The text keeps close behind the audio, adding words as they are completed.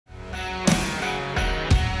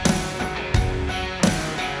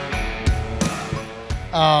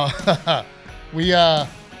Wow,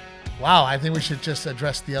 I think we should just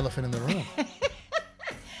address the elephant in the room.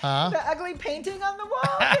 The ugly painting on the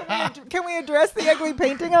wall? Can we address the ugly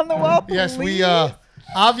painting on the wall, please? Yes, we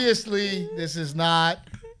obviously this is not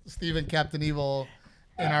Stephen Captain Evil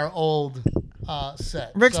in our old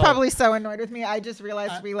set. Rick's probably so annoyed with me. I just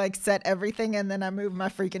realized we like set everything and then I moved my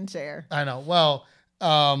freaking chair. I know. Well,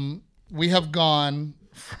 we have gone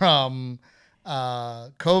from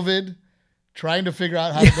COVID, trying to figure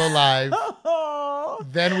out how to go live.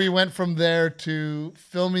 Then we went from there to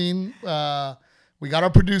filming. We got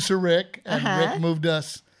our producer, Rick, and Rick moved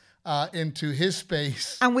us into his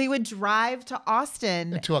space. And we would drive to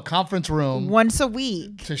Austin. To a conference room. Once a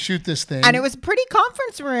week. To shoot this thing. And it was a pretty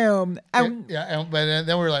conference room. But then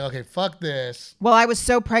we were like, okay, fuck this. Well, I was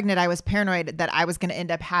so pregnant, I was paranoid that I was going to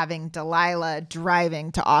end up having Delilah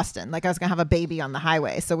driving to Austin. Like I was going to have a baby on the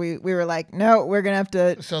highway. So we were like, no, we're going to have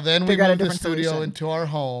to So then we moved the studio into our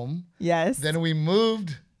home. Yes. Then we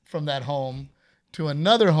moved from that home to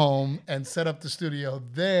another home and set up the studio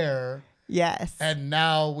there. Yes. And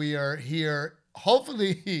now we are here.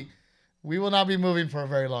 Hopefully, we will not be moving for a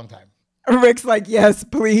very long time. Rick's like, yes,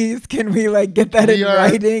 please. Can we like get that in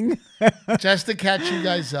writing? Just to catch you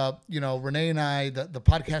guys up, you know, Renae and I, the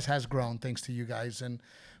podcast has grown thanks to you guys. And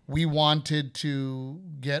we wanted to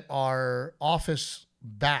get our office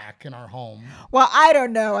back in our home. Well, I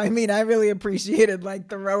don't know. I mean, I really appreciated like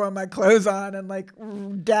throwing my clothes on and like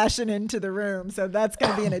dashing into the room. So that's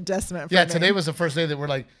going to be an adjustment for me. Today was the first day that we're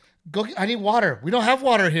like, I need water. We don't have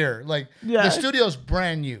water here. Like the studio's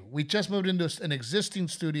brand new. We just moved into an existing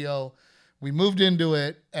studio. We moved into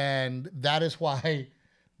it. And that is why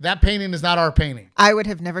that painting is not our painting. I would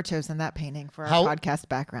have never chosen that painting for our podcast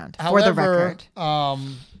background. For the record.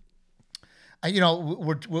 You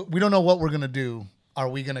know, we don't know what we're going to do. Are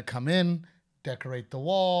we going to come in, decorate the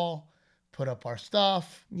wall, put up our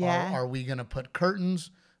stuff? Yeah. Are we going to put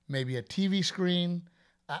curtains, maybe a TV screen?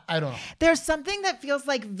 I don't know. There's something that feels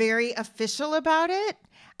like very official about it.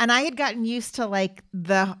 And I had gotten used to like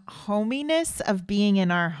the hominess of being in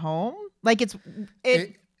our home. Like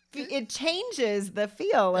it changes the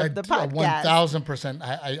feel of the podcast.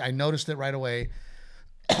 1,000%. I noticed it right away.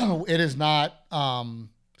 It is not.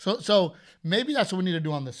 So maybe that's what we need to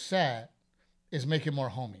do on the set. Is make it more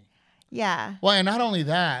homey. Yeah. Well, and not only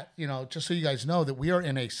that, you know, just so you guys know that we are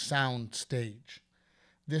in a sound stage.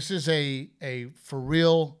 This is a for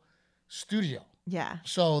real studio. Yeah.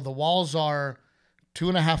 So the walls are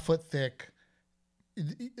 2.5 foot thick.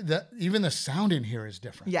 Even the sound in here is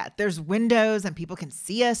different. Yeah. There's windows and people can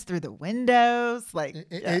see us through the windows. Like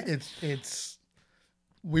it's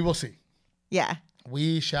we will see. Yeah.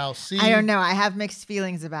 We shall see. I don't know. I have mixed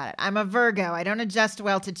feelings about it. I'm a Virgo. I don't adjust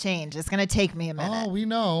well to change. It's going to take me a minute. Oh, we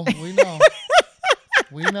know. We know.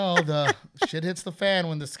 We know the shit hits the fan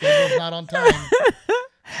when the schedule's not on time.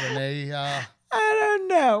 Renae, I don't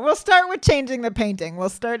know. We'll start with changing the painting. We'll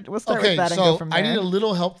start with that and go from there. I need a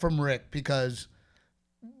little help from Rick because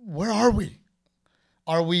where are we?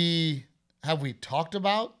 Have we talked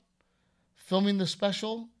about filming the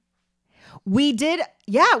special? We did.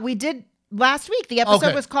 Yeah, we did. Last week, the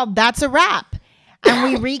episode was called That's a Wrap. And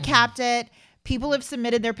we recapped it. People have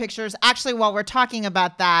submitted their pictures. Actually, while we're talking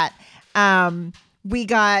about that, we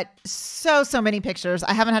got so many pictures.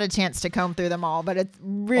 I haven't had a chance to comb through them all, but it's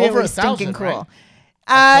really stinking cool.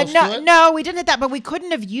 Right? No, we didn't hit that, but we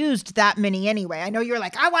couldn't have used that many anyway. I know you were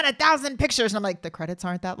like, I want 1,000 pictures. And I'm like, the credits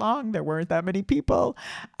aren't that long. There weren't that many people.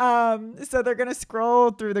 So they're going to scroll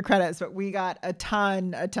through the credits, but we got a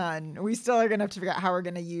ton. We still are going to have to figure out how we're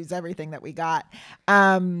going to use everything that we got.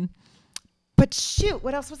 But shoot,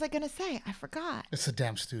 what else was I going to say? I forgot. It's a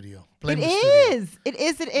damn studio. Blame the studio. It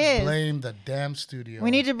is. Blame the damn studio.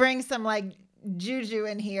 We need to bring some like juju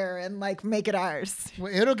in here and like make it ours.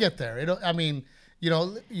 Well, it'll get there. You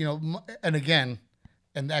know, and again,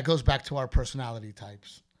 and that goes back to our personality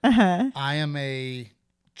types. I am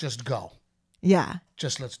just go. Yeah.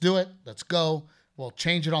 Just let's do it. Let's go. We'll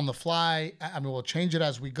change it on the fly. We'll change it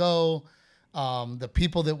as we go. The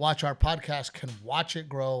people that watch our podcast can watch it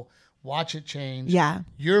grow, watch it change. Yeah.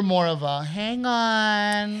 You're more of a hang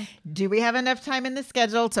on. Do we have enough time in the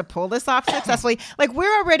schedule to pull this off successfully? Like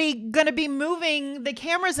we're already going to be moving the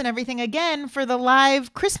cameras and everything again for the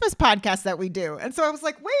live Christmas podcast that we do. And so I was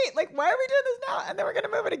like, wait, like why are we doing this now? And then we're going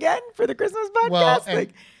to move it again for the Christmas podcast.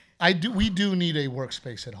 Well, we do need a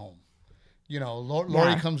workspace at home. You know,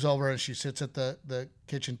 Lori comes over and she sits at the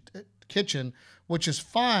kitchen, which is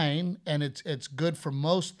fine. And it's good for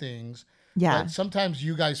most things. Yeah. But sometimes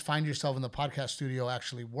you guys find yourself in the podcast studio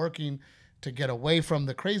actually working to get away from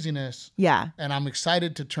the craziness. Yeah. And I'm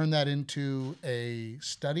excited to turn that into a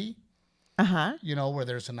study you know, where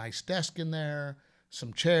there's a nice desk in there,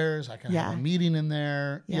 some chairs. I can have a meeting in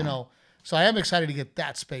there, you know. So I am excited to get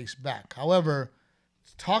that space back. However,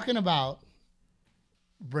 talking about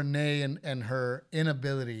Renae and her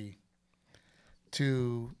inability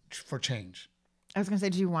for change. I was going to say,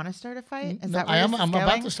 do you want to start a fight? Is no, that where I'm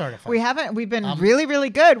about to start a fight. We've been really, really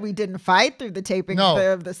good. We didn't fight through the taping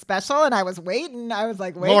of the special, and I was waiting. I was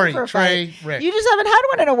like, waiting Lori, for a Trey, fight. Rick. You just haven't had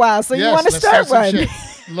one in a while, so you want to start one.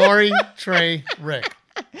 Lori, Trey, Rick.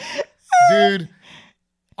 Dude,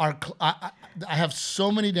 I have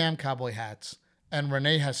so many damn cowboy hats, and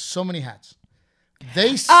Renae has so many hats.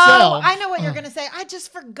 They sell. Oh, I know what you're going to say. I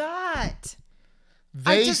just forgot.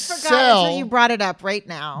 I just forgot until you brought it up right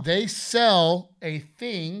now. They sell a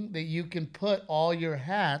thing that you can put all your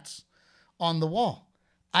hats on the wall.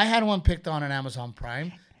 I had one picked on Amazon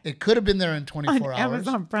Prime. It could have been there in 24 hours.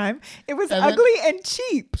 Amazon Prime. It was ugly and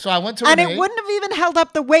cheap. So I went to Renae. And it wouldn't have even held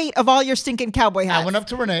up the weight of all your stinking cowboy hats. I went up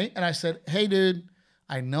to Renae and I said, hey, dude,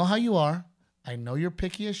 I know how you are. I know you're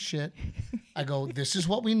picky as shit. I go, this is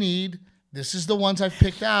what we need. This is the ones I've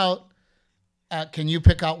picked out. Can you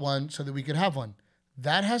pick out one so that we could have one?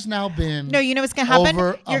 That has now been No, you know what's going to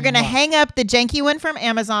happen? You're going to hang up the janky one from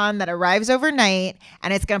Amazon that arrives overnight,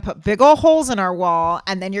 and it's going to put big old holes in our wall,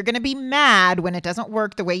 and then you're going to be mad when it doesn't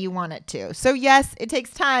work the way you want it to. So, yes, it takes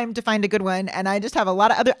time to find a good one, and I just have a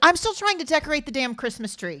lot of other... I'm still trying to decorate the damn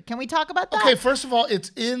Christmas tree. Can we talk about that? Okay, first of all, it's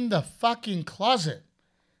in the fucking closet.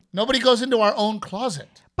 Nobody goes into our own closet.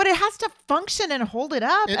 But it has to function and hold it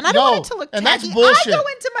up. And I don't want it to look tacky. And that's bullshit. I go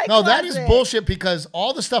into my closet. No, that is bullshit because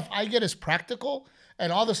all the stuff I get is practical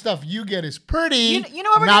and all the stuff you get is pretty. You know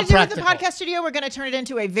what we're going to do with the podcast studio? We're going to turn it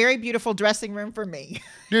into a very beautiful dressing room for me.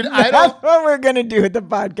 Dude, that's what we're going to do with the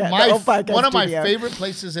podcast. One of my favorite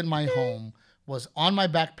places in my home was on my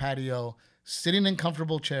back patio, sitting in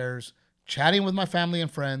comfortable chairs, chatting with my family and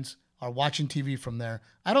friends, or watching TV from there.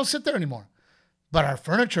 I don't sit there anymore. But our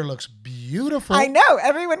furniture looks beautiful. I know.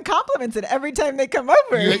 Everyone compliments it every time they come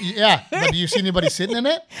over. Yeah. But do you see anybody sitting in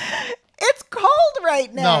it? It's cold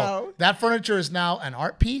right now. No. That furniture is now an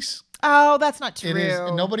art piece. Oh, that's not true. It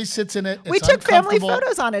is. Nobody sits in it. We took family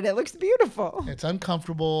photos on it. It looks beautiful. It's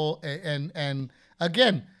uncomfortable. And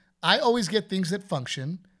again, I always get things that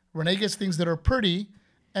function. Renae gets things that are pretty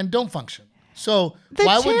and don't function. So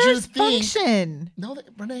why would you think? Function. No,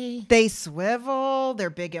 Renae. They swivel. They're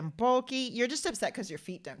big and bulky. You're just upset because your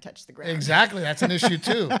feet don't touch the ground. Exactly. That's an issue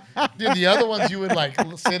too. Dude, the other ones you would like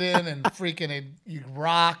sit in and freaking you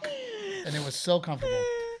rock, and it was so comfortable.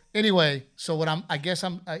 Anyway, so what I guess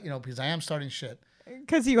I'm because I am starting shit.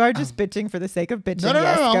 Because you are just bitching for the sake of bitching.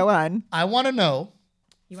 No. Go on. I want to know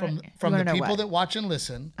from the people that watch and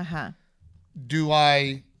listen. Do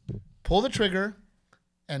I pull the trigger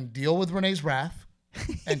and deal with Renae's wrath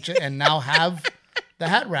and now have the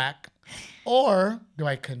hat rack? Or do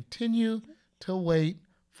I continue to wait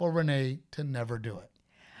for Renae to never do it?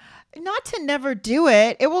 Not to never do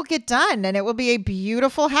it. It will get done and it will be a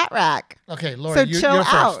beautiful hat rack. Okay, Lori, so you're chill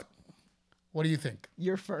first. Out. What do you think?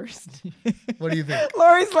 You're first. What do you think?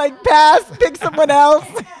 Lori's like, pass, pick someone else.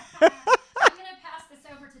 I'm going to pass this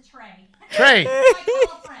over to Trey. Trey.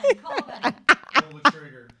 Call a friend. Call a buddy. Pull the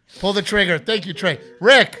trigger. Pull the trigger. Thank you, Trey.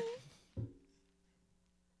 Rick.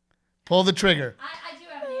 Pull the trigger. I do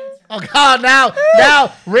have an answer. Oh, God,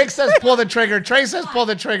 now Rick says pull the trigger. Trey says pull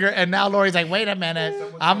the trigger. And now Lori's like, wait a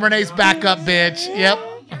minute. I'm Renae's backup, bitch. Yep. You're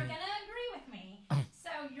going to agree with me. So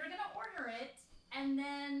you're going to order it, and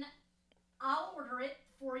then I'll order it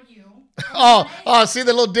for you. Oh, see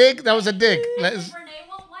the little dig? That was a dig. Renae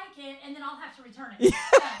won't like it, and then I'll have to return it.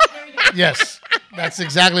 So, there you go. Yes. That's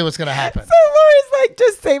exactly what's going to happen. So Lori's like,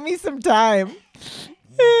 just save me some time.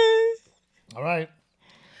 All right.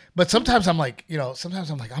 But sometimes I'm like, I'm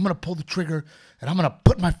going to pull the trigger and I'm going to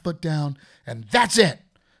put my foot down and that's it.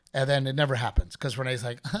 And then it never happens because Renae's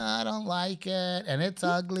like, I don't like it and it's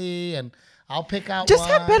ugly and I'll pick out just one.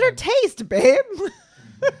 Have better taste, babe.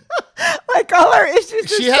 Like all our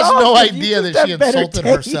issues. She has no idea that she insulted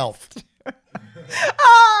herself.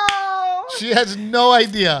 Oh. She has no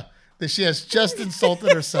idea that she has just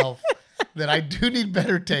insulted herself, that I do need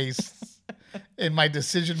better tastes in my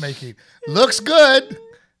decision making. Looks good,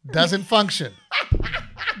 doesn't function.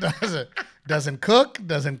 Doesn't cook,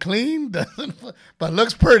 doesn't clean, but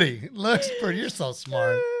looks pretty. Looks pretty. You're so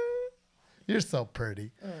smart. You're so pretty.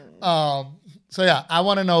 So yeah, I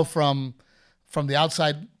want to know from the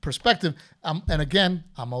outside perspective. And again,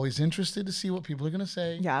 I'm always interested to see what people are going to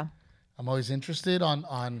say. Yeah. I'm always interested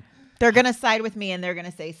on They're going to side with me and they're going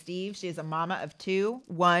to say, Steve, she is a mama of 2,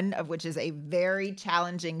 one of which is a very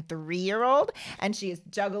challenging 3-year-old. And she is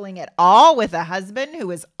juggling it all with a husband who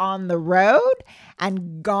is on the road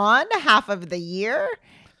and gone half of the year.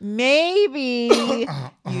 Maybe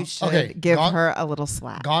you should give her a little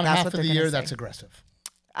slack. Gone half of the year, that's aggressive.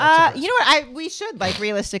 You know what? We should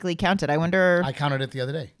realistically count it. I wonder. I counted it the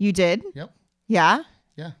other day. You did? Yep. Yeah?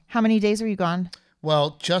 Yeah. How many days were you gone?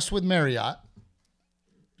 Well, just with Marriott,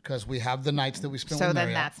 because we have the nights that we spend with Marriott. So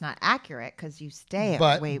then that's not accurate because you stay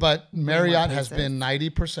But Marriott has been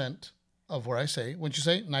 90% of where I say. Wouldn't you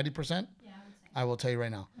say 90%? Yeah. I will tell you right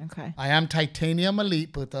now. Okay. I am Titanium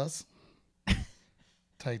Elite, putas.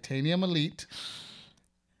 Titanium Elite.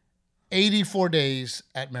 84 days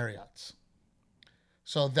at Marriott's.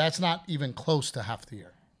 So that's not even close to half the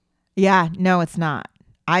year. Yeah, no, it's not.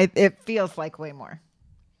 It feels like way more.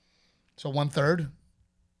 So 1/3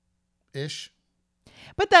 ish.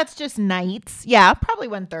 But that's just nights. Yeah, probably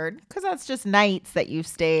 1/3 because that's just nights that you've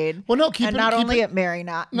stayed. Well, no, at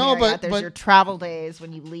Marriott. No, but there's your travel days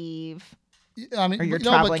when you leave. I mean, or you're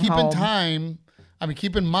traveling home.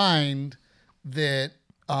 Keep in mind that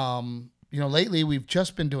lately we've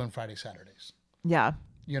just been doing Friday, Saturdays. Yeah.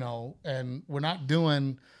 And we're not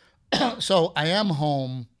doing. So I am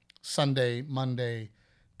home Sunday, Monday,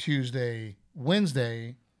 Tuesday,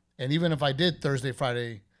 Wednesday, and even if I did Thursday,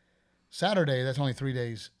 Friday, Saturday, that's only 3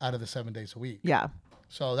 days out of the 7 days a week. Yeah.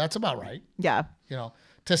 So that's about right. Yeah.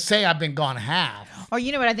 To say I've been gone half. Oh,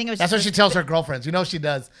 you know what? I think it was. That's what she tells her girlfriends. She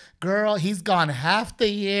does. Girl, he's gone half the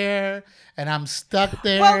year, and I'm stuck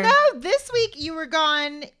there. Well, no. This week you were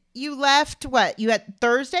gone. You left what? You had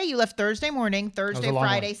Thursday. You left Thursday morning. Thursday,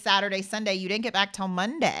 Friday, Saturday, Sunday. You didn't get back till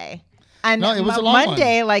Monday. And no, it was a long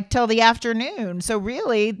Monday, one. Till the afternoon. So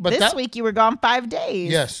really, this week you were gone 5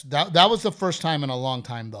 days. Yes, that was the first time in a long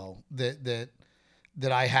time though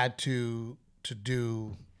that I had to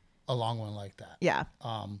do a long one like that. Yeah.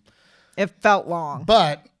 It felt long.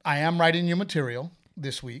 But I am writing new material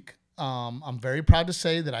this week. I'm very proud to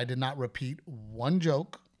say that I did not repeat one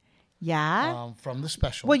joke. Yeah. From the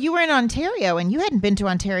special. Well, you were in Ontario and you hadn't been to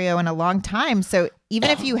Ontario in a long time. So even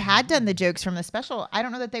if you had done the jokes from the special, I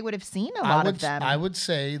don't know that they would have seen a lot of them. I would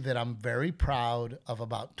say that I'm very proud of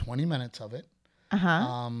about 20 minutes of it.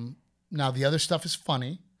 Uh-huh. Now the other stuff is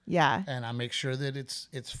funny. Yeah. And I make sure that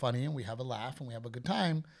it's funny and we have a laugh and we have a good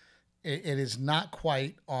time. It is not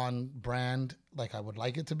quite on brand like I would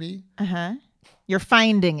like it to be. Uh-huh. You're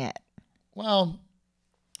finding it. Well,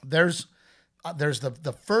 there's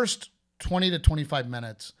the first 20 to 25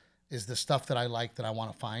 minutes is the stuff that I like that I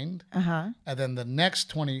want to find. Uh-huh. And then the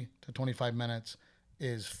next 20 to 25 minutes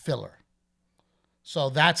is filler.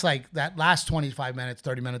 So that's like that last 25 minutes,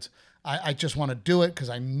 30 minutes. I just want to do it because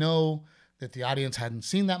I know that the audience hadn't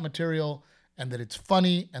seen that material and that it's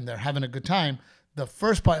funny and they're having a good time. The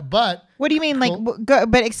first part, but... What do you mean?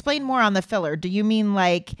 But explain more on the filler. Do you mean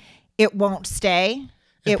like it won't stay?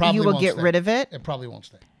 You will get rid of it? It probably won't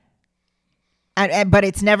stay. But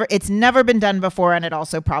it's never been done before, and it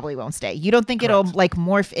also probably won't stay. You don't think it'll like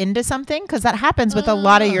morph into something? Because that happens with a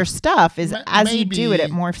lot of your stuff. As you do it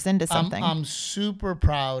morphs into something. I'm super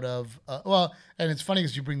proud of. And it's funny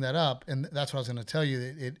because you bring that up, and that's what I was going to tell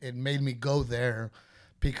you. It made me go there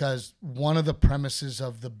because one of the premises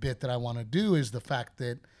of the bit that I want to do is the fact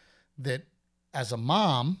that as a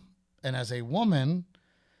mom and as a woman,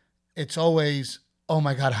 it's always, oh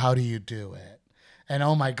my God, how do you do it? And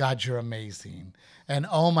oh my God, you're amazing. And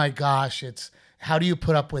oh my gosh, it's how do you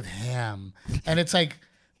put up with him? And it's like,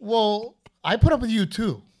 well, I put up with you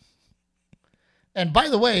too. And by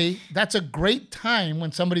the way, that's a great time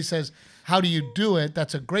when somebody says, how do you do it?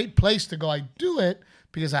 That's a great place to go. I do it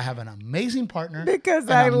because I have an amazing partner. Because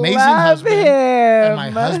I love him. And my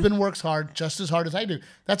husband works hard, just as hard as I do.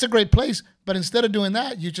 That's a great place. But instead of doing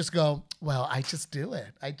that, you just go, well, I just do it.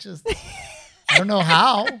 I don't know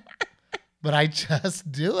how. But I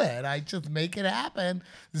just do it. I just make it happen.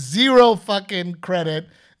 Zero fucking credit.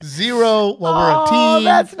 Zero. Well, we're a team.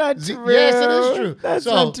 That's not true. Yes, it is true. That's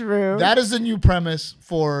not true. That is the new premise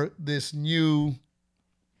for this new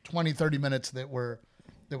 20, 30 minutes that we're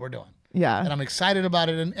doing. Yeah. And I'm excited about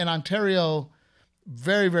it. And Ontario,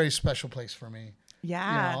 very, very special place for me.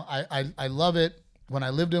 Yeah. I love it. When I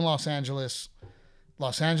lived in Los Angeles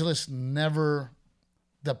never...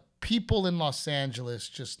 People in Los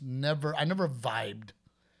Angeles I never vibed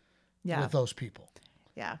with those people.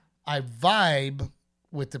 Yeah. I vibe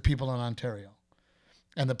with the people in Ontario.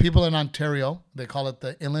 And the people in Ontario, they call it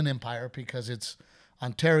the Inland Empire because it's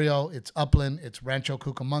Ontario, it's Upland, it's Rancho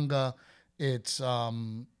Cucamonga, it's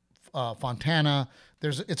Fontana.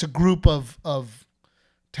 It's a group of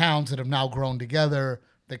towns that have now grown together.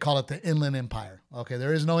 They call it the Inland Empire. Okay,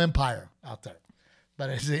 there is no empire out there, but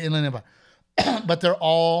it's the Inland Empire. But they're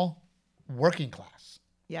all working class.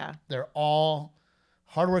 Yeah. They're all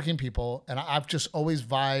hardworking people, and I've just always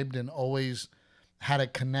vibed and always had a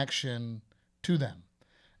connection to them.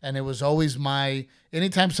 And it was always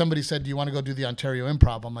anytime somebody said, do you want to go do the Ontario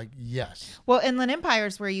Improv? I'm like, yes. Well, Inland Empire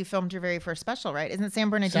is where you filmed your very first special, right? Isn't San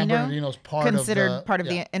Bernardino San Bernardino's considered part of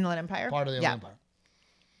the Inland Empire? Part of the Inland Empire.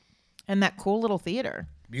 And that cool little theater.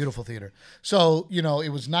 Beautiful theater. So, it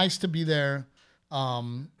was nice to be there.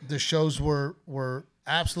 The shows were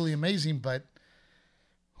absolutely amazing, but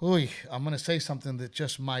I'm going to say something that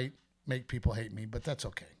just might make people hate me, but that's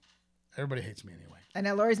okay. Everybody hates me anyway. I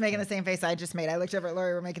know Lori's making the same face I just made. I looked over at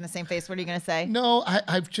Lori. We're making the same face. What are you going to say? No,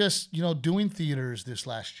 I've just, doing theaters this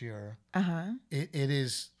last year. It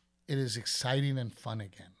is exciting and fun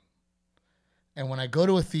again. And when I go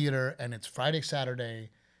to a theater and it's Friday,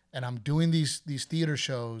 Saturday, and I'm doing these theater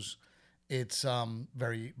shows, it's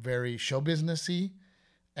very, very show businessy.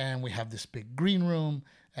 And we have this big green room,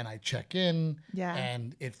 and I check in,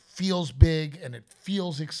 and it feels big, and it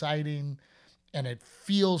feels exciting, and it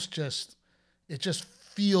just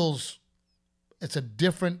feels, it's a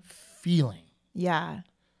different feeling. Yeah.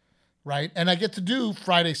 Right? And I get to do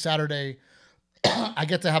Friday, Saturday. I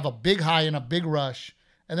get to have a big high and a big rush,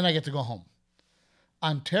 and then I get to go home.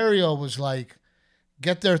 Ontario was like,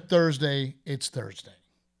 get there Thursday, it's Thursday.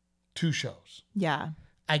 2 shows. Yeah.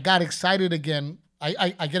 I got excited again.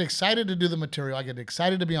 I get excited to do the material. I get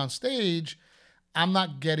excited to be on stage. I'm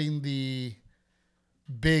not getting the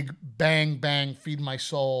big bang, bang, feed my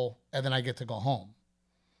soul, and then I get to go home.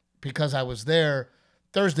 Because I was there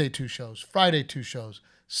Thursday 2 shows, Friday 2 shows,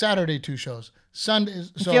 Saturday 2 shows, Sunday.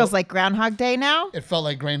 So it feels like Groundhog Day now? It felt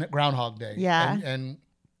like Groundhog Day. Yeah. And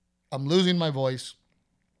I'm losing my voice.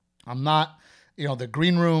 I'm not, the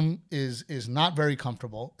green room is not very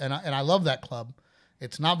comfortable. And I love that club.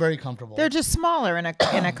 It's not very comfortable. They're just smaller in a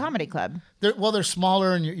comedy club. They're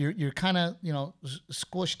smaller, and you're kind of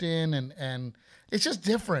squished in, and it's just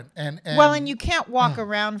different. And you can't walk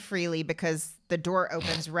around freely because the door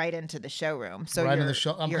opens right into the showroom. So right in the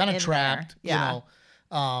show, I'm kind of trapped. Yeah.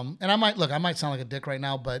 And I might sound like a dick right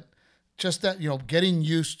now, but just that getting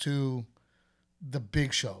used to the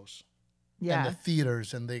big shows, and the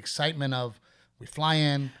theaters, and the excitement of we fly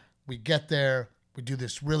in, we get there. We do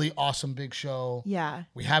this really awesome big show. Yeah.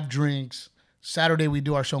 We have drinks. Saturday, we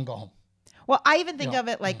do our show and go home. Well, I even think of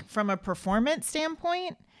it like from a performance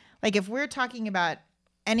standpoint. Like if we're talking about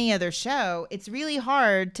any other show, it's really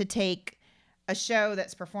hard to take a show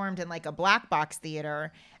that's performed in like a black box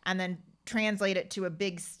theater and then translate it to a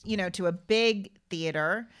big, to a big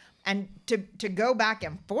theater. And to go back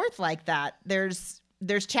and forth like that,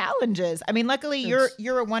 there's challenges. I mean, luckily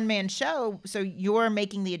you're a one-man show, so you're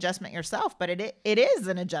making the adjustment yourself, but it is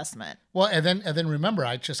an adjustment. Well, and then remember,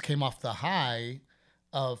 I just came off the high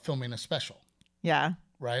of filming a special. Yeah.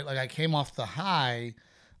 Right? Like I came off the high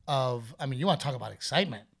of, you want to talk about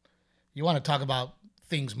excitement. You want to talk about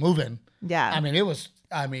things moving. Yeah. It was,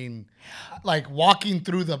 like walking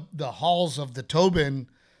through the halls of the Tobin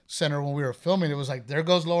Center when we were filming, it was like, there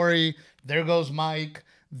goes Lori, there goes Mike,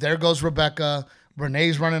 there goes Rebecca,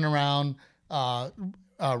 Renae's running around.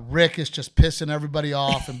 Rick is just pissing everybody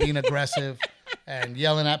off and being aggressive and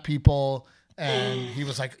yelling at people. And he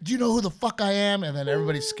was like, do you know who the fuck I am? And then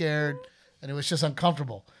everybody's scared. And it was just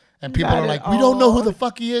uncomfortable. And people are like, we don't know who the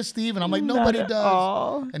fuck he is, Steve. And I'm like, nobody does.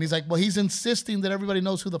 All. And he's like, well, he's insisting that everybody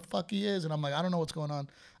knows who the fuck he is. And I'm like, I don't know what's going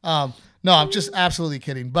on. No, I'm just absolutely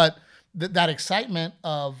kidding. But that excitement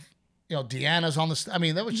of, Deanna's on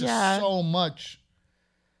the, there was just so much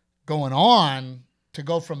going on to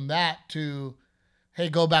go from that to, hey,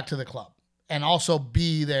 go back to the club and also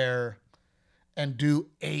be there and do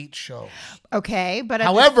 8 shows. Okay, but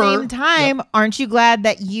at the same time, aren't you glad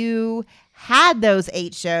that you had those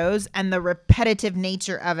 8 shows and the repetitive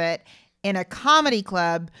nature of it in a comedy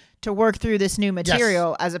club to work through this new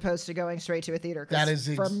material as opposed to going straight to a theater? That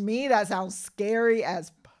is for me, that sounds scary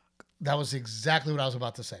as fuck. That was exactly what I was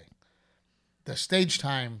about to say. The stage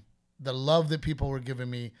time, the love that people were giving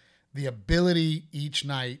me, the ability each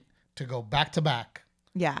night to go back to back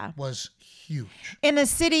was huge. In a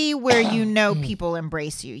city where people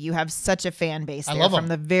embrace you. You have such a fan base there from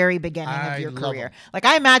the very beginning of your career. Like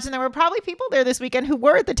I imagine there were probably people there this weekend who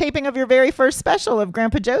were at the taping of your very first special of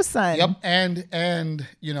Grandpa Joe's Son. Yep. And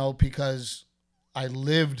because I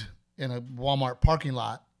lived in a Walmart parking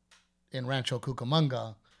lot in Rancho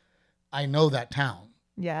Cucamonga, I know that town.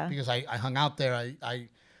 Yeah. Because I hung out there. I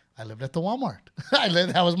lived at the Walmart.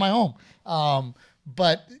 That was my home.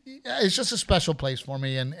 But it's just a special place for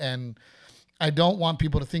me. And I don't want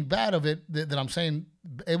people to think bad of it. That I'm saying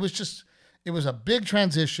it was a big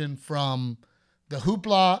transition from the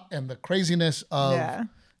hoopla and the craziness of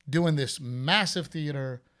doing this massive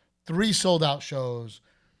theater, 3 sold out shows,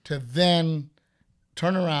 to then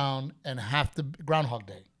turn around and have to Groundhog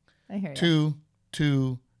Day. I hear you.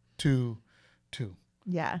 2.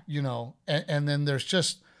 Yeah. You know, and then there's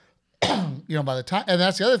just, you know, by the time, and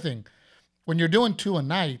that's the other thing, when you're doing 2 a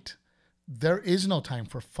night, there is no time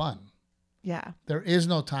for fun. Yeah. There is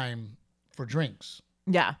no time for drinks.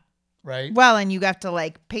 Yeah. Right. Well, and you have to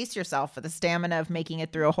like pace yourself for the stamina of making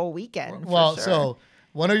it through a whole weekend. Well, for sure. so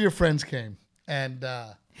one of your friends came and,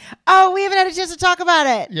 oh, we haven't had a chance to talk about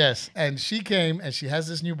it. yes. And she came and she has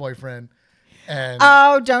this new boyfriend and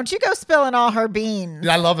oh, don't you go spilling all her beans.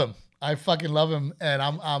 I love him. I fucking love him. And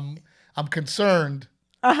I'm concerned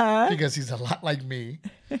because he's a lot like me.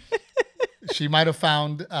 She might have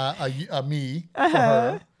found a me for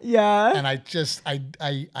her. Yeah. And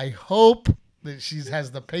I hope that she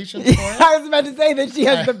has the patience for it. I was about to say that she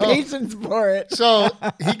has the patience for it. So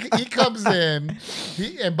he comes in.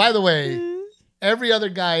 And by the way, every other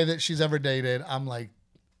guy that she's ever dated, I'm like,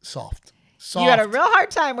 soft. You had a real hard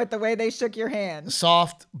time with the way they shook your hand.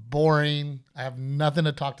 Soft, boring. I have nothing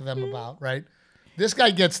to talk to them about, right? This guy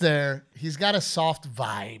gets there. He's got a soft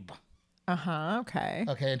vibe. Okay.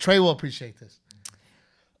 Okay, and Trey will appreciate this.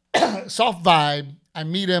 Soft vibe. I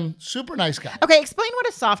meet him. Super nice guy. Okay, explain what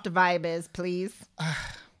a soft vibe is, please.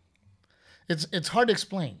 It's hard to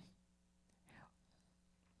explain.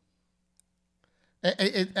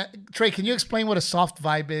 Trey, can you explain what a soft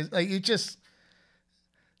vibe is? Like, it just...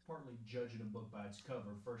 Partly judging a book by its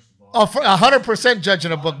cover, first of all. Oh, 100%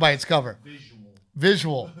 judging a book by its cover.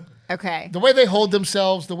 Visual. Okay. The way they hold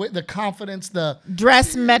themselves, the confidence, the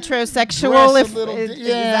dress metrosexual. Dress a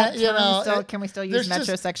little, Can we still use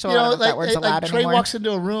metrosexual? You know, I don't know if that word's allowed Trey anymore. walks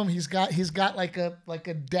into a room, he's got like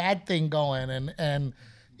a dad thing going, and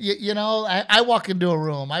you know, I walk into a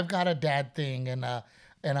room, I've got a dad thing, and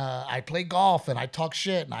I play golf, and I talk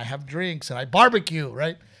shit, and I have drinks, and I barbecue,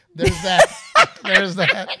 right? There's that. There's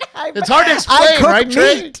that. It's hard to explain, right,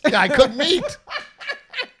 Trey? Yeah, I cook meat.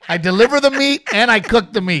 I deliver the meat and I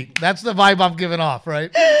cook the meat. That's the vibe I'm giving off,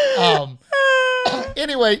 right?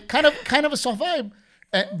 Anyway, kind of a soft vibe.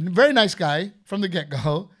 Very nice guy from the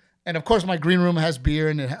get-go. And of course, my green room has beer,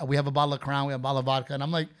 and we have a bottle of Crown, we have a bottle of vodka, and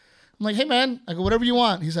I'm like, hey man, I go, whatever you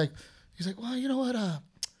want. He's like, well, you know what?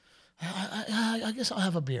 I guess I'll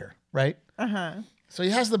have a beer, right? So he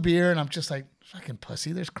has the beer, and I'm just like, fucking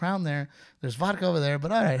pussy. There's Crown there, there's vodka over there,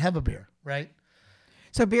 but all right, have a beer, right?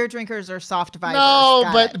 So beer drinkers are soft vibers. No,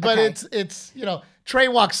 but okay. it's you know, Trey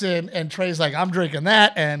walks in and Trey's like, I'm drinking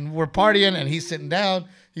that, and we're partying, and he's sitting down,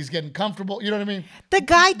 he's getting comfortable. You know what I mean? The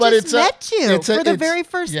guy just met you for the very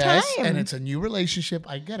first time, and it's a new relationship.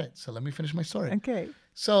 I get it. So let me finish my story. Okay.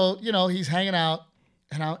 So you know, he's hanging out,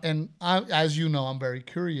 and I, as you know, I'm very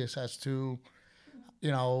curious as to,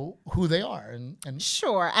 you know, who they are, and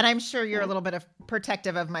sure, and I'm sure you're a little bit of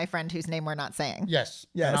protective of my friend whose name we're not saying. Yes.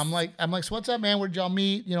 And I'm like, so what's up, man? Where'd y'all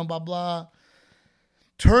meet? You know, blah blah.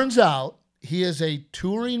 Turns out he is a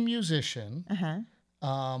touring musician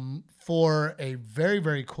for a very,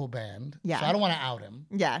 very cool band. Yeah. So I don't want to out him.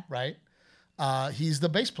 Yeah. Right. He's the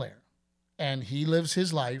bass player, and he lives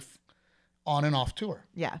his life on and off tour.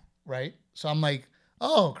 Yeah. Right. So I'm like,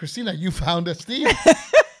 oh, Christina, you found a Steve.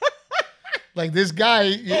 Like this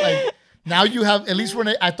guy, like now you have, at least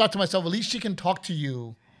Renae, I thought to myself, at least she can talk to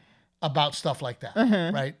you about stuff like that,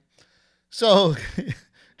 right? So,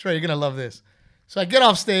 Trey, you're going to love this. So I get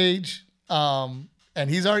off stage, and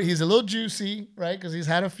he's a little juicy, right? Because he's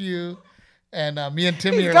had a few. And me and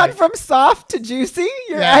Timmy he's are gone like, from soft to juicy.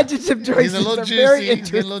 Your adjective choices he's a little juicy.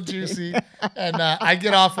 He's a little juicy. And I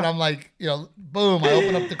get off, and I'm like, you know, boom, I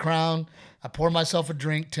open up the Crown. I pour myself a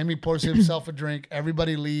drink. Timmy pours himself a drink.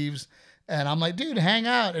 Everybody leaves. And I'm like, dude, hang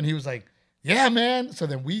out. And he was like, yeah, man. So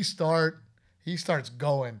then he starts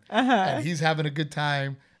going, and he's having a good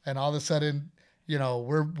time. And all of a sudden, you know,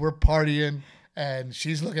 we're partying, and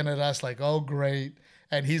she's looking at us like, oh, great.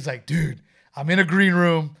 And he's like, dude, I'm in a green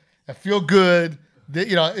room. I feel good.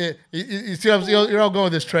 You know, you see, you're all going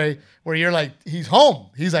with this, Trey, where you're like, he's home.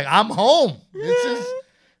 He's like, I'm home.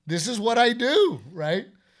 This is what I do, right?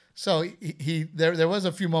 So there was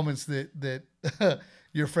a few moments that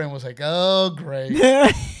your friend was like, oh, great.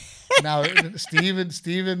 Now,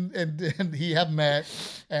 Steven and he have met,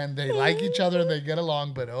 and they like each other, and they get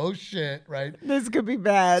along, but oh, shit, right? This could be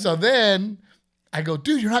bad. So then I go,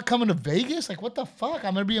 dude, you're not coming to Vegas? Like, what the fuck?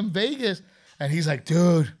 I'm going to be in Vegas. And he's like,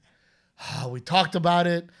 dude, we talked about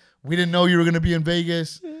it. We didn't know you were going to be in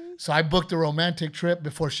Vegas. So I booked a romantic trip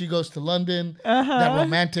before she goes to London. That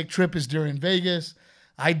romantic trip is during Vegas.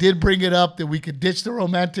 I did bring it up that we could ditch the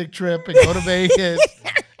romantic trip and go to Vegas.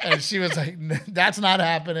 And she was like, that's not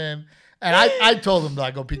happening. And I told him,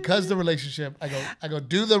 I go, because the relationship, I go,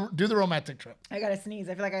 do the romantic trip. I gotta sneeze.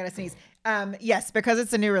 I feel like I gotta sneeze. Yes, because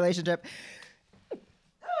it's a new relationship.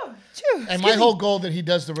 Oh, and my whole goal that he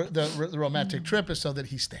does the romantic trip is so that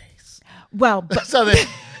he stays. Well, but so that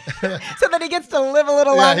he gets to live a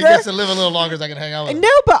little longer. He gets to live a little longer so I can hang out with him. No,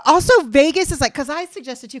 but also Vegas is like, because I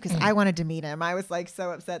suggested too, because I wanted to meet him. I was like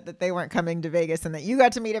so upset that they weren't coming to Vegas and that you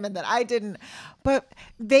got to meet him and that I didn't. But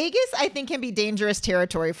Vegas, I think, can be dangerous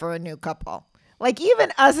territory for a new couple. Like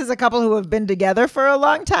even us as a couple who have been together for a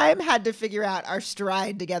long time had to figure out our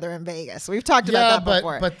stride together in Vegas. We've talked about that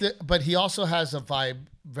before. But he also has a vibe.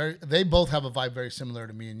 They both have a vibe very similar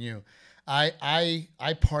to me and you. I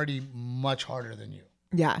party much harder than you.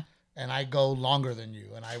 Yeah. And I go longer than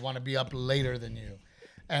you, and I want to be up later than you.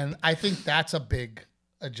 And I think that's a big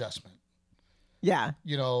adjustment. Yeah.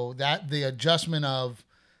 You know, that the adjustment of,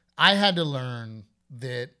 I had to learn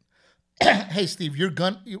that, hey, Steve,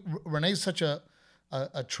 Renee's such a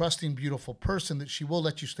trusting, beautiful person that she will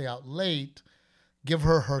let you stay out late. Give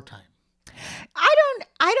her time. I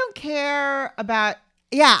don't care about,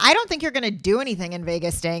 I don't think you're going to do anything in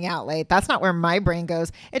Vegas staying out late. That's not where my brain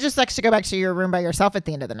goes. It just sucks to go back to your room by yourself at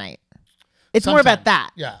the end of the night. It's more about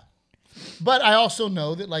that. Yeah. But I also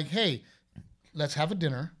know that, like, hey, let's have a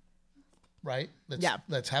dinner, right?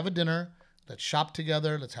 Let's have a dinner. Let's shop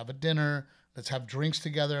together. Let's have a dinner. Let's have drinks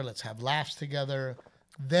together. Let's have laughs together.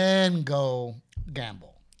 Then go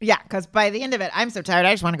gamble. Yeah, because by the end of it, I'm so tired.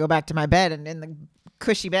 I just want to go back to my bed and in the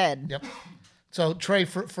cushy bed. Yep. So, Trey,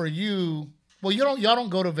 for you, well, y'all don't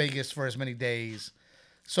go to Vegas for as many days.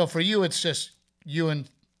 So for you, it's just you and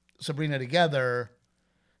Sabrina together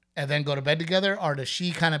and then go to bed together? Or does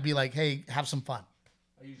she kind of be like, hey, have some fun?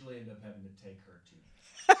 I usually end up having to take her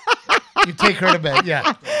to. You take her to bed, yeah.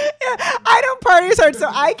 I don't party as hard, so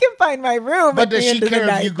I can find my room. But does she care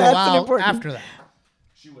if you go out after that?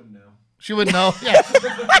 She wouldn't know. She wouldn't know? Yeah.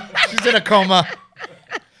 She's in a coma.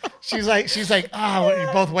 She's like,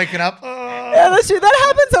 you're both waking up. Yeah, that's true. That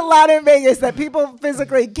happens a lot in Vegas, that people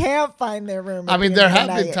physically can't find their room. I mean, there have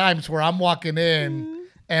been times where I'm walking in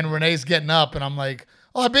and Renee's getting up and I'm like,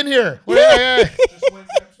 oh, I've been here. But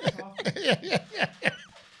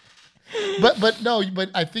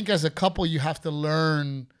I think as a couple, you have to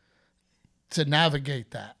learn to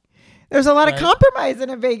navigate that. There's a lot of compromise in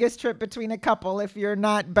a Vegas trip between a couple if you're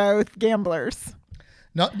not both gamblers.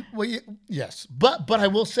 No, well, yes, but I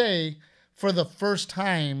will say, for the first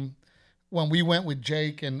time when we went with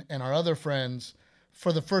Jake and our other friends,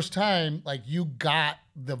 for the first time, like, you got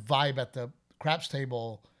the vibe at the craps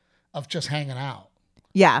table of just hanging out.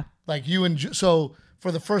 Yeah, like so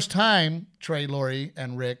for the first time, Trey, Lori,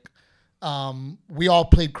 and Rick, we all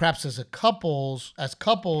played craps as couples,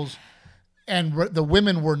 and the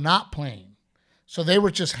women were not playing, so they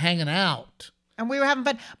were just hanging out. And we were having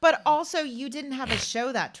fun. But also, you didn't have a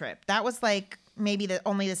show that trip. That was like maybe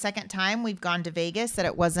only the second time we've gone to Vegas that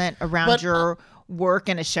it wasn't around your work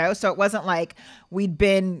and a show. So it wasn't like we'd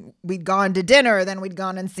gone to dinner, then we'd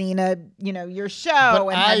gone and seen your show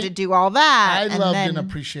and had to do all that. I loved and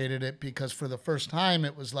appreciated it because for the first time,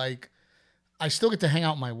 it was like, I still get to hang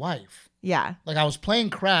out with my wife. Yeah. Like, I was playing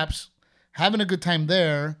craps, having a good time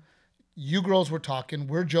there. You girls were talking.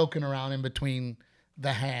 We're joking around in between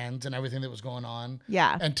the hands and everything that was going on.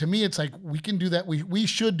 Yeah. And to me, it's like, we can do that. We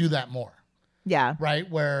should do that more. Yeah. Right?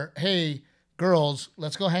 Where, hey, girls,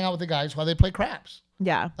 let's go hang out with the guys while they play craps.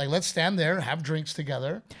 Yeah. Like, let's stand there, have drinks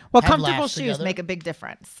together. Well, comfortable shoes together. Make a big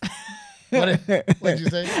difference. What did you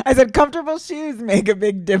say? I said comfortable shoes make a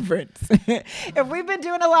big difference. If we've been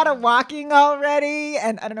doing a lot of walking already,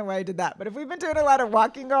 and I don't know why I did that, but if we've been doing a lot of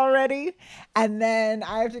walking already, and then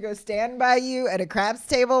I have to go stand by you at a craps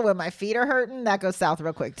table when my feet are hurting, that goes south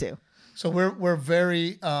real quick too. So we're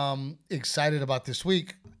very excited about this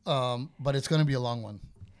week, but it's going to be a long one.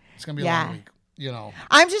 It's going to be a long week.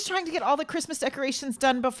 I'm just trying to get all the Christmas decorations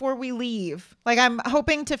done before we leave. Like, I'm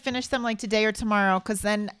hoping to finish them like today or tomorrow, because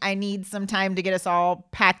then I need some time to get us all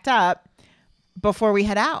packed up before we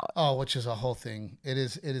head out. Oh, which is a whole thing. It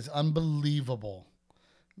is unbelievable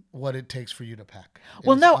what it takes for you to pack.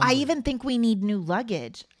 I even think we need new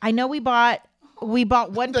luggage. I know we bought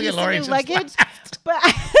one piece of new luggage, but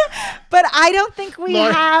I don't think we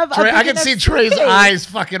have. I can see Trey's eyes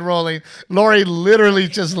fucking rolling. Lori literally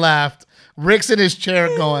just laughed. Rick's in his chair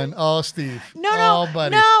going, oh, Steve. No,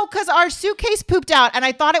 buddy. No, because our suitcase pooped out and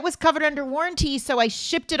I thought it was covered under warranty. So I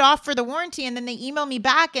shipped it off for the warranty, and then they emailed me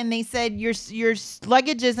back and they said, your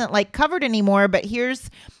luggage isn't like covered anymore, but here's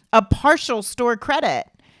a partial store credit.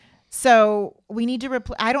 So we need to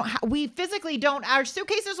we physically don't. Our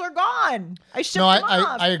suitcases are gone. I shipped them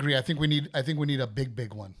off. I agree. I think we need a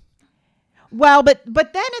big one. Well, but then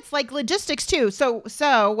it's like logistics too.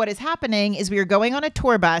 So what is happening is we are going on a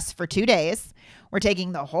tour bus for 2 days. We're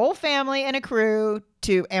taking the whole family and a crew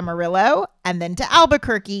to Amarillo and then to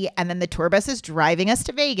Albuquerque. And then the tour bus is driving us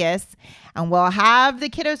to Vegas. And we'll have the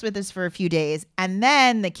kiddos with us for a few days. And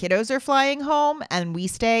then the kiddos are flying home and we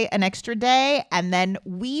stay an extra day. And then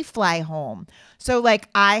we fly home. So like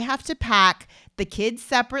I have to pack the kids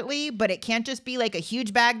separately, but it can't just be like a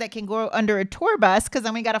huge bag that can go under a tour bus because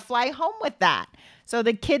then we got to fly home with that. So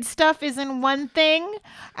the kids' stuff is in one thing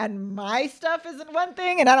and my stuff is in one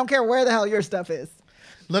thing, and I don't care where the hell your stuff is.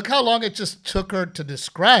 Look how long it just took her to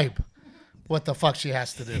describe what the fuck she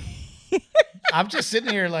has to do. I'm just sitting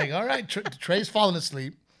here like, all right, Trey's falling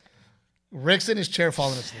asleep. Rick's in his chair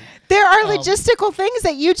falling asleep. There are logistical things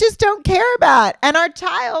that you just don't care about. And our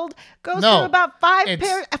child goes through about 5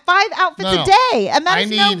 outfits a day. And that is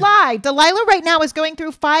no lie. Delilah right now is going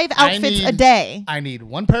through 5 outfits a day. I need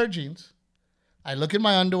 1 pair of jeans. I look at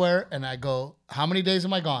my underwear and I go, how many days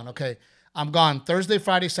am I gone? Okay, I'm gone Thursday,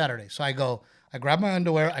 Friday, Saturday. So I grab my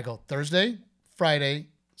underwear. I go Thursday, Friday,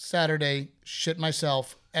 Saturday, shit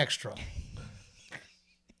myself, extra.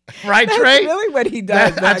 Right, Trey? That's really what he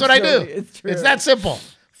does. That's what I do. It's true. It's that simple.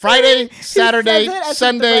 Friday, Saturday,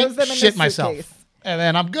 Sunday, shit myself. And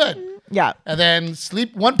then I'm good. Yeah. And then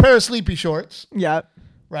 1 pair of sleepy shorts. Yeah.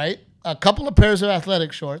 Right? A couple of pairs of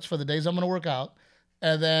athletic shorts for the days I'm going to work out.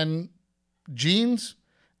 And then jeans.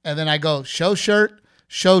 And then I go show shirt,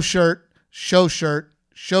 show shirt, show shirt,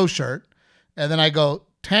 show shirt. And then I go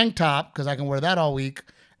tank top because I can wear that all week.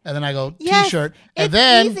 And then I go T-shirt. And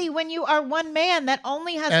then it's easy when you are one man that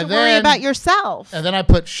only has to worry about yourself. And then I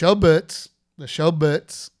put show boots, the show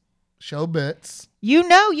boots. You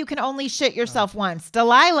know you can only shit yourself once.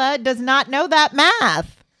 Delilah does not know that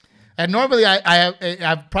math. And normally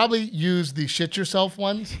I've probably used the shit yourself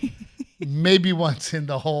ones maybe once in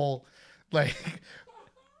the whole like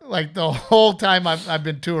the whole time I've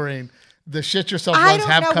been touring. The shit yourself ones have come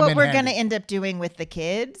in handy. I don't know what we're going to end up doing with the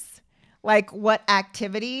kids. Like what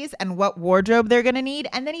activities and what wardrobe they're going to need.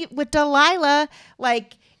 And then with Delilah,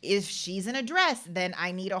 like if she's in a dress, then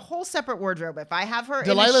I need a whole separate wardrobe. If I have her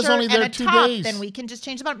Delilah's in a shirt only there and a 2 top, days. then we can just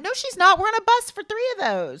change them out. No, she's not. We're on a bus for 3 of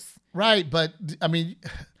those. Right. But I mean,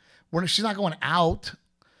 she's not going out.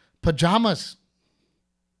 Pajamas.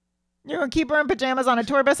 You're going to keep her in pajamas on a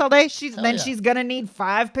tour bus all day? She's going to need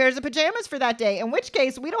 5 pairs of pajamas for that day, in which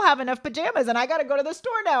case we don't have enough pajamas, and I got to go to the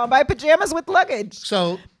store now and buy pajamas with luggage.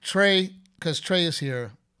 So Trey, because Trey is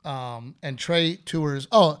here, and Trey tours.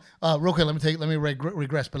 Oh, real quick, let me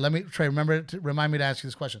regress, but Trey, remind me to ask you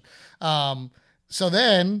this question. So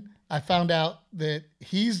then I found out that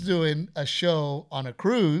he's doing a show on a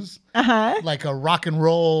cruise, like a rock and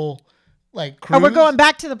roll cruise. Oh, we're going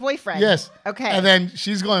back to the boyfriend. Yes. Okay. And then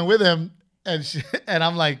she's going with him, and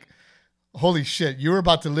I'm like, holy shit, you're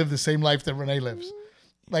about to live the same life that Renae lives.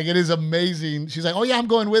 Like, it is amazing. She's like, oh yeah, I'm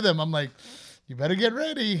going with him. I'm like, you better get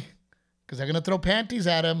ready, because they're going to throw panties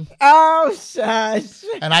at him. Oh, shush.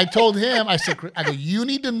 And I told him, I go, you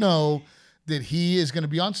need to know that he is going to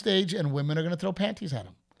be on stage and women are going to throw panties at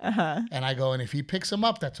him. And I go, and if he picks them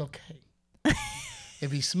up, that's okay.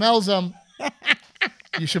 If he smells them,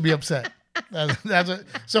 you should be upset.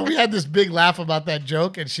 So we had this big laugh about that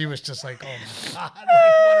joke, and she was just like, oh my God, like,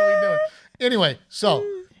 what are we doing? Anyway, so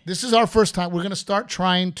this is our first time. We're going to start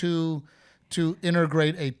trying to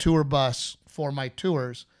integrate a tour bus for my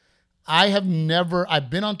tours. I've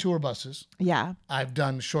been on tour buses. Yeah. I've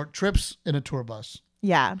done short trips in a tour bus.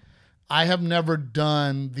 Yeah. I have never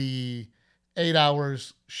done the 8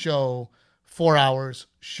 hours show, 4 hours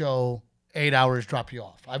show, 8 hours drop you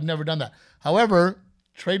off. I've never done that. However,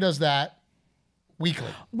 Trey does that weekly.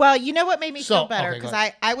 Well, you know what made me feel better? Because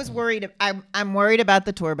I was worried. I'm worried about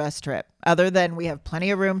the tour bus trip. Other than we have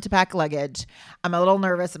plenty of room to pack luggage, I'm a little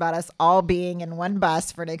nervous about us all being in one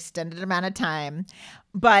bus for an extended amount of time.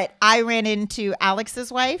 But I ran into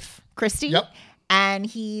Alex's wife, Christy. Yep. And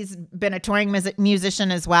he's been a touring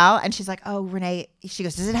musician as well. And she's like, oh, Renae, she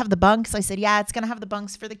goes, does it have the bunks? I said, yeah, it's going to have the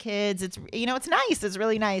bunks for the kids. It's, it's nice. It's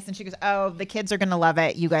really nice. And she goes, oh, the kids are going to love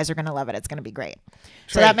it. You guys are going to love it. It's going to be great.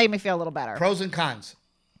 So that made me feel a little better. Pros and cons.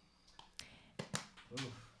 Oof.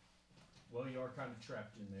 Well, you are kind of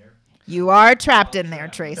trapped in there. You are trapped in there,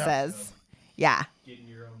 Trey says. Yeah. Getting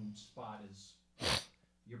your own spot is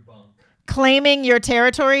your bunk. Claiming your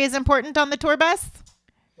territory is important on the tour bus?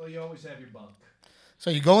 Well, you always have your bunk. So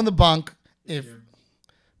you go in the bunk, but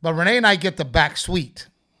Renae and I get the back suite.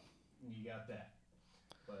 You got that.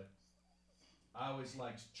 But I always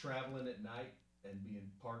liked traveling at night and being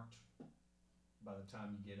parked by the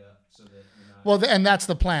time you get up, so that you're not. Well, and that's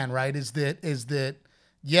the plan, right? Is that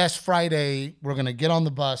yes, Friday we're gonna get on the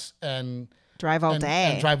bus and drive all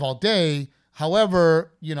day. And drive all day.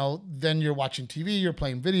 However, then you're watching TV, you're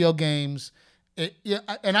playing video games.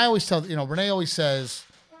 And I always tell, Renae always says,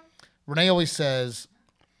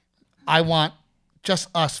 I want just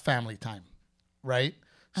us family time, right?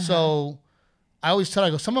 So I always tell her,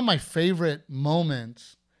 I go, some of my favorite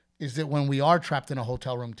moments is that when we are trapped in a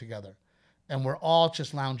hotel room together and we're all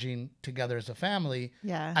just lounging together as a family.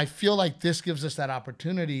 Yeah. I feel like this gives us that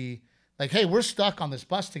opportunity. Like, hey, we're stuck on this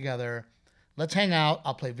bus together. Let's hang out.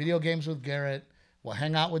 I'll play video games with Garrett. We'll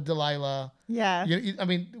hang out with Delilah. Yeah. I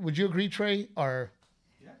mean, would you agree, Trey? Or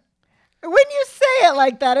when you say it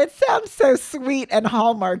like that, it sounds so sweet and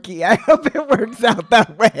hallmarky. I hope it works out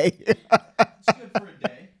that way. It's good for a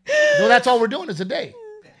day. Well, that's all we're doing is a day.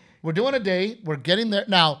 We're doing a day. We're getting there.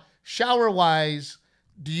 Now, shower-wise,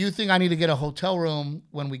 do you think I need to get a hotel room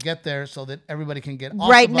when we get there so that everybody can get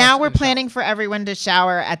off Right the bus now, we're and shower? planning for everyone to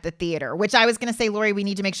shower at the theater, which I was going to say, Lori, we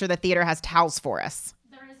need to make sure the theater has towels for us.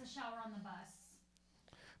 There is a shower on the bus.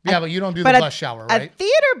 Yeah, but you don't do the bus shower, A right?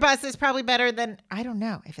 theater bus is probably better than, I don't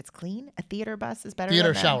know, if it's clean, a theater bus is better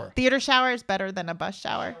Theater than shower. Theater shower is better than a bus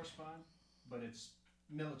shower. Shower's fine, but it's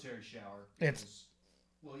military shower. It's-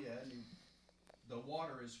 Well, yeah, I mean, the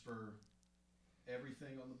water is for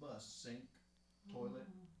everything on the bus, sink, toilet,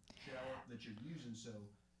 shower that you're using. So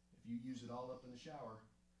if you use it all up in the shower,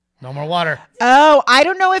 No more water. Oh, I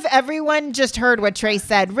don't know if everyone just heard what Trey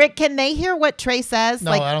said. Rick, can they hear what Trey says?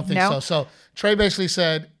 No, I don't think so. So Trey basically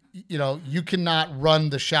said, you cannot run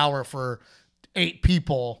the shower for 8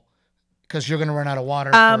 people because you're going to run out of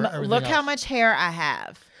water. For everything Look how else. much hair I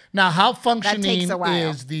have. Now, how functioning a while.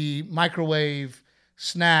 is the microwave,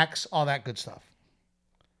 snacks, all that good stuff?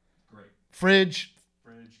 great. Fridge.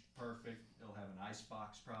 Fridge, perfect. It'll have an ice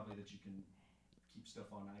box probably that you can keep stuff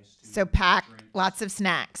on ice too. So pack Drinks. lots of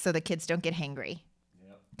snacks so the kids don't get hangry.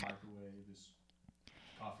 Yep. Microwave is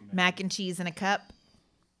coffee maker. Mac and cheese in a cup.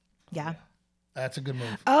 Yeah. That's a good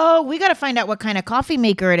move. Oh, we got to find out what kind of coffee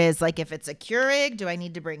maker it is. Like if it's a Keurig, do I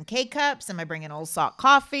need to bring K-cups? Am I bringing Old Salt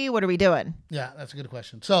coffee? What are we doing? Yeah, that's a good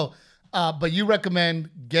question. So, but you recommend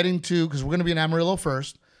getting to, because we're going to be in Amarillo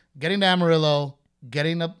first, getting to Amarillo,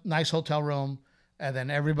 getting a nice hotel room, and then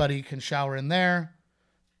everybody can shower in there.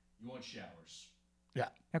 You want showers Yeah.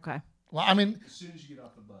 Okay. Well, I mean, as soon as you get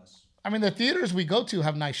off the bus. the theaters we go to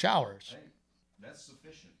have nice showers, Hey, that's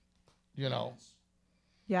sufficient.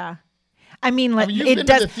 Yeah. you've it been to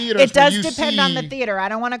does. the theaters It does where you depend on the see- theater. I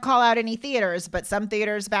don't want to call out any theaters, but some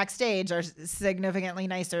theaters backstage are significantly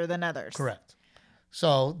nicer than others. Correct.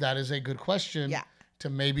 So that is a good question. Yeah. To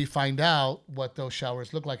maybe find out what those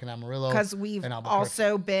showers look like in Amarillo. Because we've and Albuquerque.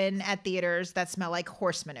 also been at theaters that smell like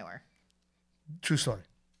horse manure. True story.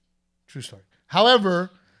 True story. However,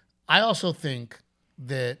 I also think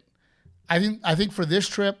that I think for this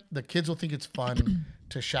trip, the kids will think it's fun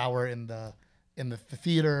to shower in the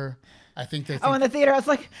theater. I think they think, Oh, in the theater, I was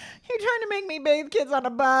like, "You're trying to make me bathe kids on a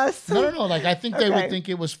bus." no. Like I think they Okay. would think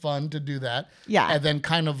it was fun to do that. Yeah. And then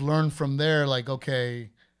kind of learn from there, like, okay,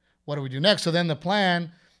 what do we do next? So then the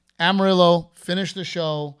plan, Amarillo, finish the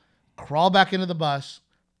show, crawl back into the bus,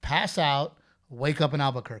 pass out, wake up in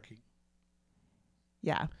Albuquerque.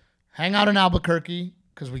 Yeah. Hang out in Albuquerque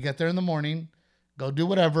because we get there in the morning, go do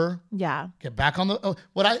whatever, Yeah. get back on the. Oh,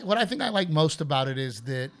 what I think I like most about it is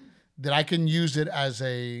that I can use it as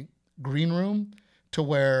a green room to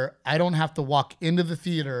where I don't have to walk into the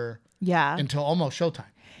theater Yeah. until almost showtime.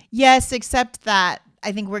 Yes, except that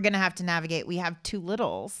I think we're going to have to navigate. We have 2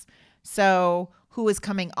 littles. So who is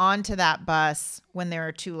coming onto that bus when there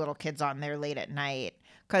are 2 little kids on there late at night?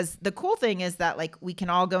 Because the cool thing is that like we can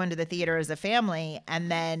all go into the theater as a family, and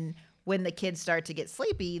then when the kids start to get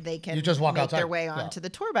sleepy, they can You just walk make outside. their way Yeah. onto the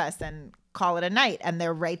tour bus and call it a night. And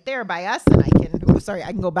they're right there by us, and I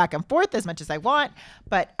can go back and forth as much as I want,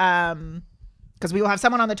 but because we will have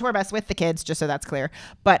someone on the tour bus with the kids, just so that's clear.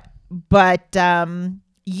 But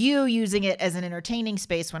you using it as an entertaining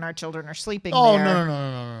space when our children are sleeping Oh there.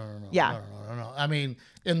 no. Yeah. No. I mean,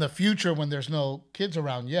 in the future when there's no kids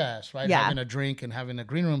around, yes, right? Yeah. Having a drink and having a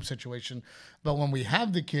green room situation. But when we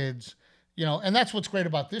have the kids, and that's what's great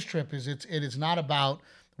about this trip is it is not about,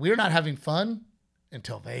 we're not having fun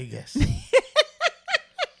until Vegas.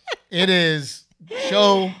 It is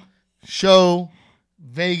show,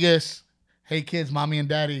 Vegas. Hey kids, mommy and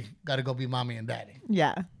daddy got to go be mommy and daddy.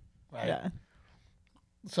 Yeah. Right. Yeah.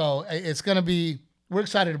 So it's going to be, we're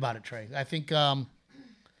excited about it, Trey. I think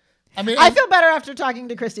I mean, I feel better after talking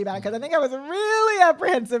to Christy about it because I think I was really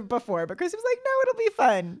apprehensive before, but Christy was like, no, it'll be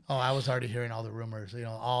fun. Oh, I was already hearing all the rumors.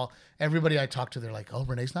 Everybody I talked to, they're like, oh,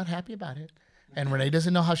 Renee's not happy about it. And Renae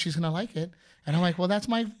doesn't know how she's going to like it. And I'm like, well, that's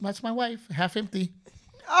my wife, half empty.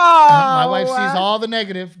 Oh. My wife sees all the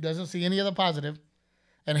negative, doesn't see any of the positive.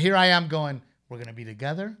 And here I am going, we're going to be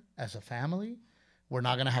together as a family. We're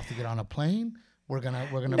not going to have to get on a plane. We're gonna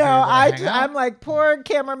be able to hang out. I'm like, poor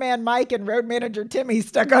cameraman Mike and road manager Timmy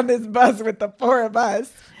stuck on this bus with the four of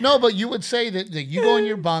us. No, but you would say that you go in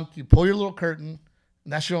your bunk, you pull your little curtain,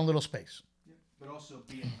 and that's your own little space. Yeah, but also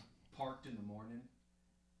being parked in the morning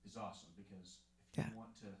is awesome because if you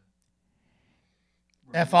want to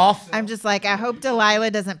F off. I'm just like, I hope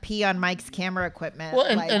Delilah doesn't pee on Mike's camera equipment. Well,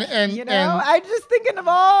 I'm just thinking of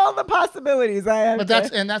all the possibilities I have. But that's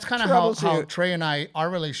kind of how Trey and our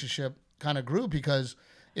relationship kind of grew, because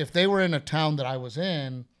if they were in a town that I was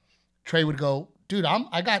in, Trey would go, dude,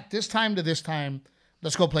 I got this time to this time.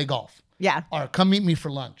 Let's go play golf. Yeah. Or come meet me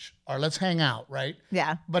for lunch. Or let's hang out, right?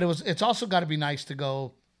 Yeah. But it's also got to be nice to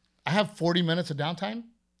go, I have 40 minutes of downtime.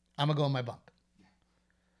 I'm going to go in my bunk.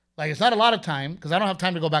 Like, it's not a lot of time because I don't have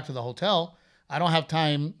time to go back to the hotel. I don't have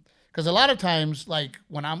time because a lot of times, like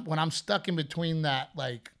when I'm stuck in between that,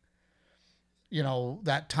 like,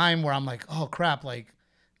 that time where I'm like, oh crap, like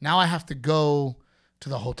now I have to go to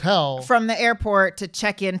the hotel. From the airport to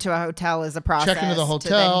check into a hotel is a process. Check into the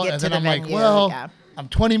hotel, and then I'm like, well, I'm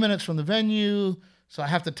 20 minutes from the venue, so I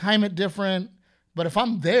have to time it different. But if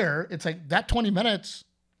I'm there, it's like that 20 minutes,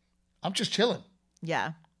 I'm just chilling.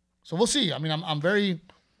 Yeah. So we'll see. I mean, I'm very,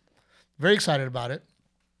 very excited about it.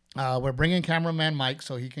 We're bringing cameraman Mike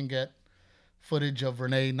so he can get footage of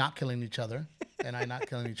Renae not killing each other and I not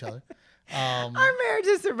killing each other. Our marriage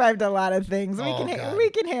has survived a lot of things. We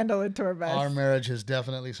can handle a tour bus. Our marriage has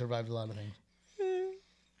definitely survived a lot of things.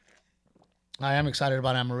 I am excited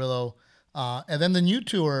about Amarillo. And then the new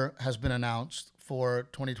tour has been announced for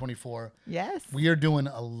 2024. Yes. We are doing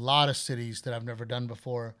a lot of cities that I've never done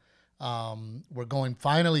before. We're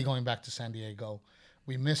finally going back to San Diego.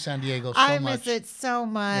 We miss San Diego so much. I miss it so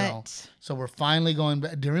much. So we're finally going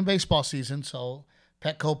back during baseball season. So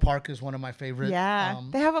Petco Park is one of my favorite. Yeah,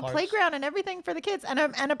 they have a playground and everything for the kids, and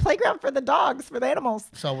a playground for the dogs, for the animals.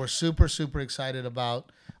 So we're super, super excited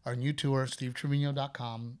about our new tour,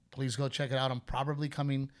 SteveTrevino.com. Please go check it out. I'm probably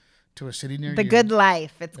coming to a city near you. The Good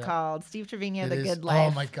Life, it's called. Steve Trevino, The Good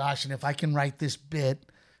Life. Oh my gosh! And if I can write this bit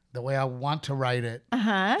the way I want to write it,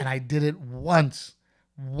 and I did it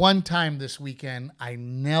one time this weekend, I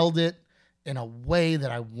nailed it in a way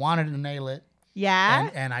that I wanted to nail it. Yeah.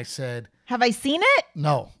 And I said, have I seen it?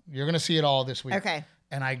 No, you're going to see it all this week. Okay.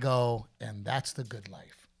 And I go, and that's the good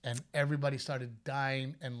life. And everybody started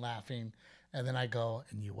dying and laughing. And then I go,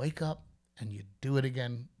 and you wake up and you do it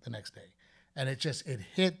again the next day. And it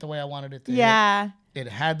hit the way I wanted it to hit. It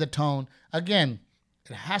had the tone. Again,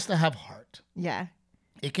 it has to have heart. Yeah.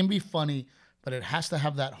 It can be funny, but it has to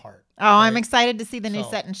have that heart. Oh, right? I'm excited to see the new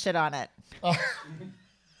set and shit on it.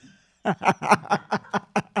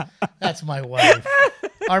 That's my wife.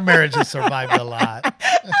 Our marriage has survived a lot.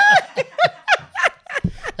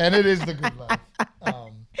 And it is the good life.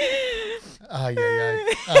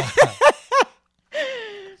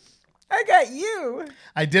 I got you.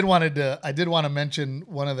 I did want to mention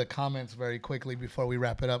one of the comments very quickly before we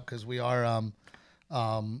wrap it up, because we are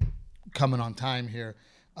coming on time here.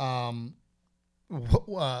 One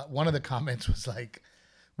of the comments was like,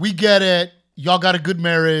 "We get it. Y'all got a good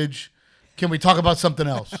marriage. Can we talk about something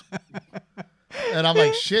else?" And I'm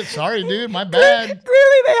like, shit, sorry, dude, my bad.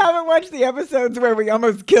 Clearly they haven't watched the episodes where we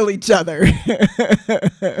almost kill each other.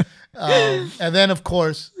 And then, of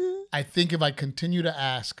course, I think if I continue to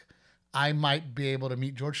ask, I might be able to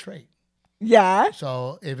meet George Strait. Yeah.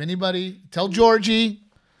 So if anybody, tell Georgie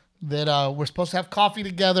that we're supposed to have coffee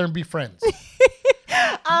together and be friends.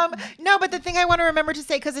 No, but the thing I want to remember to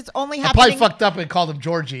say, because it's only I happening. probably fucked up and called him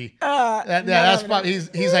Georgie. That's probably,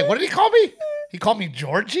 he's like, what did he call me? He called me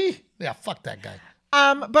Georgie? Yeah, fuck that guy.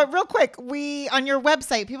 But real quick, on your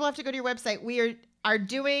website, people have to go to your website. We are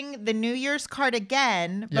doing the New Year's card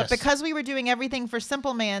again, but because we were doing everything for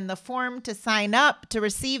Simple Man, the form to sign up to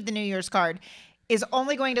receive the New Year's card is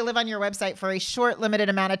only going to live on your website for a short, limited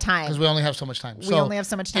amount of time. Because we only have so much time. We only have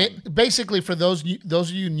so much time. Basically, for those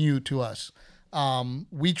of you new to us,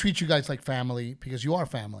 we treat you guys like family because you are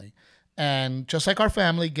family. And just like our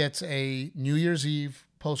family gets a New Year's Eve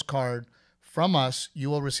postcard from us, you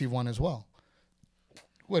will receive one as well.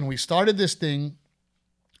 When we started this thing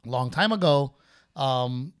a long time ago,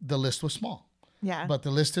 the list was small. Yeah. But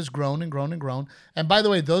the list has grown and grown and grown. And by the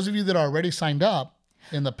way, those of you that are already signed up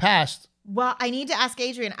in the past, Well, I need to ask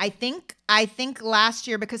Adrian. I think last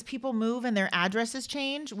year, because people move and their addresses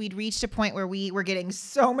change, we'd reached a point where we were getting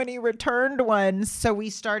so many returned ones, so we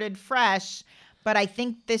started fresh. But I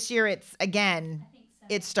think this year it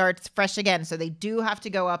starts fresh again. So they do have to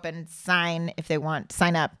go up and sign if they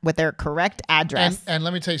sign up with their correct address. And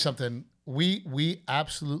let me tell you something. We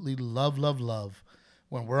absolutely love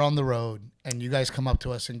when we're on the road and you guys come up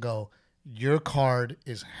to us and go, your card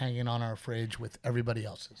is hanging on our fridge with everybody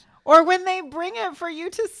else's. Or when they bring it for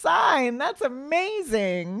you to sign. That's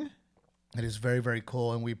amazing. It is very, very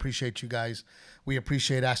cool. And we appreciate you guys. We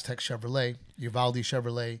appreciate Aztec Chevrolet, Uvalde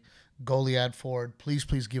Chevrolet, Goliad Ford. Please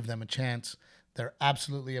give them a chance. They're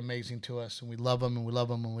absolutely amazing to us. And we love them and we love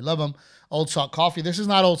them and we love them. Old Salt Coffee. This is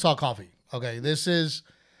not Old Salt Coffee. Okay. This is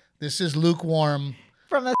lukewarm.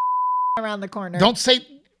 From the around the corner. Don't say,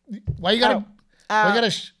 why you gotta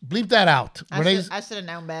bleep that out. I should have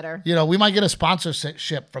known better. You know, we might get a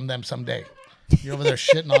sponsorship from them someday. You're over there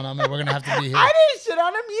shitting on them, and we're gonna have to be here. I didn't shit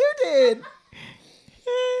on them. You did.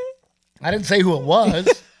 I didn't say who it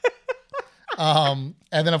was. And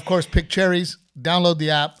then, of course, pick Cherries. Download the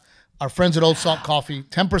app. Our friends at Old Salt Coffee,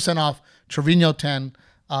 10% off. Trevino 10.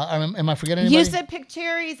 Am I forgetting anybody? You said pick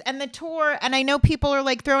Cherries and the tour, and I know people are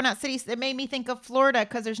like throwing out cities. It made me think of Florida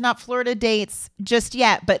because there's not Florida dates just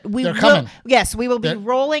yet, but they're coming. Yes, we will be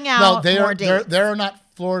rolling out more dates. There are not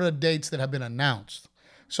Florida dates that have been announced.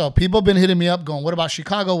 So people have been hitting me up going, what about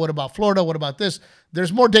Chicago? What about Florida? What about this?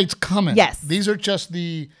 There's more dates coming. Yes. These are just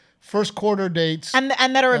the first quarter dates. And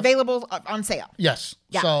that are available on sale. Yes.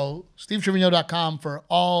 Yeah. So stevetrevino.com for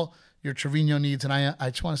all your Trevino needs. And I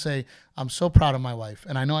just want to say I'm so proud of my wife.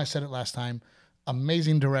 And I know I said it last time.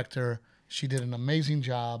 Amazing director. She did an amazing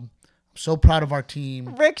job. I'm so proud of our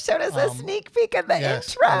team. Rick showed us a sneak peek of the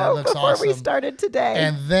intro before we started today.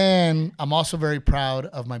 And then I'm also very proud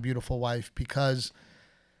of my beautiful wife because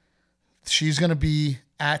she's going to be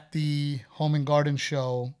at the Home and Garden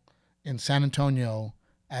Show in San Antonio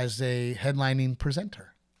as a headlining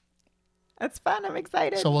presenter. That's fun. I'm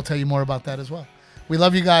excited. So we'll tell you more about that as well. We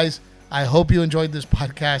love you guys. I hope you enjoyed this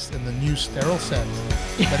podcast and the new sterile set,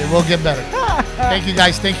 but it will get better. Thank you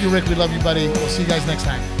guys. Thank you, Rick. We love you, buddy. We'll see you guys next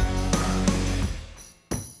time.